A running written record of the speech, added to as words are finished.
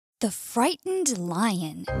The Frightened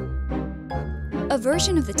Lion. A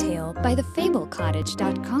version of the tale by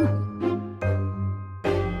thefablecottage.com.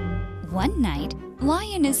 One night,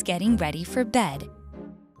 Lion is getting ready for bed.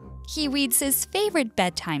 He reads his favorite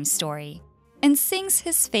bedtime story and sings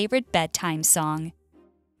his favorite bedtime song.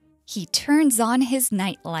 He turns on his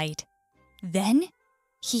nightlight. Then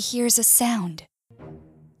he hears a sound.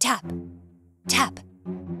 Tap, tap.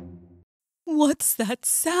 "What's that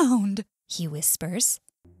sound?" he whispers.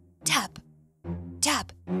 Tap,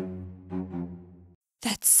 tap.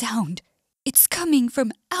 That sound, it's coming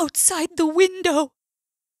from outside the window.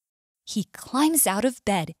 He climbs out of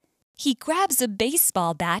bed. He grabs a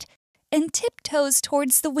baseball bat and tiptoes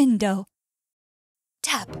towards the window.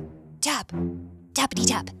 Tap, tap,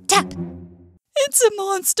 tappity-tap, tap. "It's a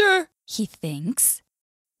monster," he thinks.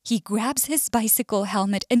 He grabs his bicycle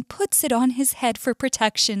helmet and puts it on his head for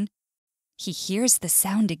protection. He hears the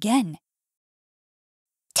sound again.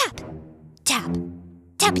 Tap, tap,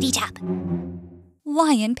 tappity-tap.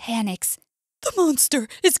 Lion panics. The monster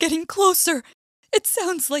is getting closer. It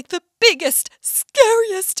sounds like the biggest,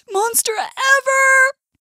 scariest monster ever!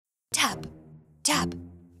 Tap, tap,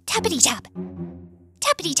 tappity-tap.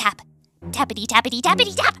 Tappity-tap,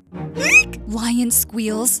 tappity-tappity-tappity-tap. Lion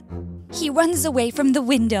squeals. He runs away from the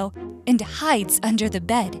window and hides under the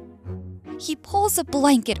bed. He pulls a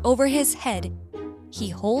blanket over his head. He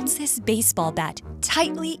holds his baseball bat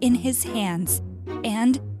tightly in his hands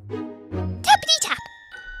and tappity-tap!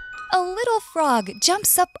 A little frog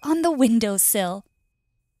jumps up on the windowsill.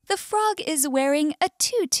 The frog is wearing a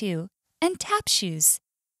tutu and tap shoes.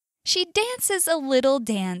 She dances a little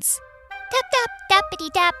dance. Tap, tap,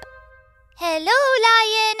 tappity-tap. "Hello,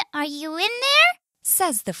 Lion. Are you in there?"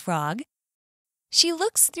 says the frog. She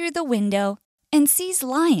looks through the window and sees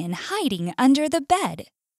Lion hiding under the bed.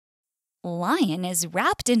 Lion is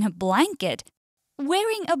wrapped in a blanket,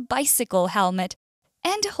 wearing a bicycle helmet,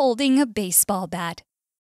 and holding a baseball bat.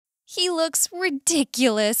 He looks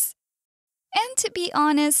ridiculous. And to be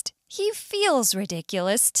honest, he feels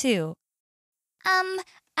ridiculous too.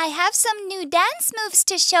 I have some new dance moves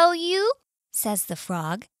to show you," says the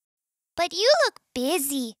frog. "But you look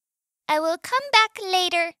busy. I will come back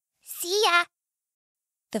later. See ya."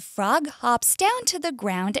 The frog hops down to the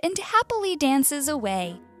ground and happily dances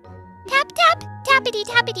away. Tap, tap,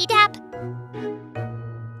 tappity-tappity-tap.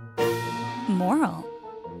 Moral: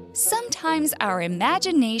 sometimes our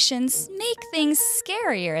imaginations make things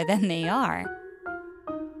scarier than they are.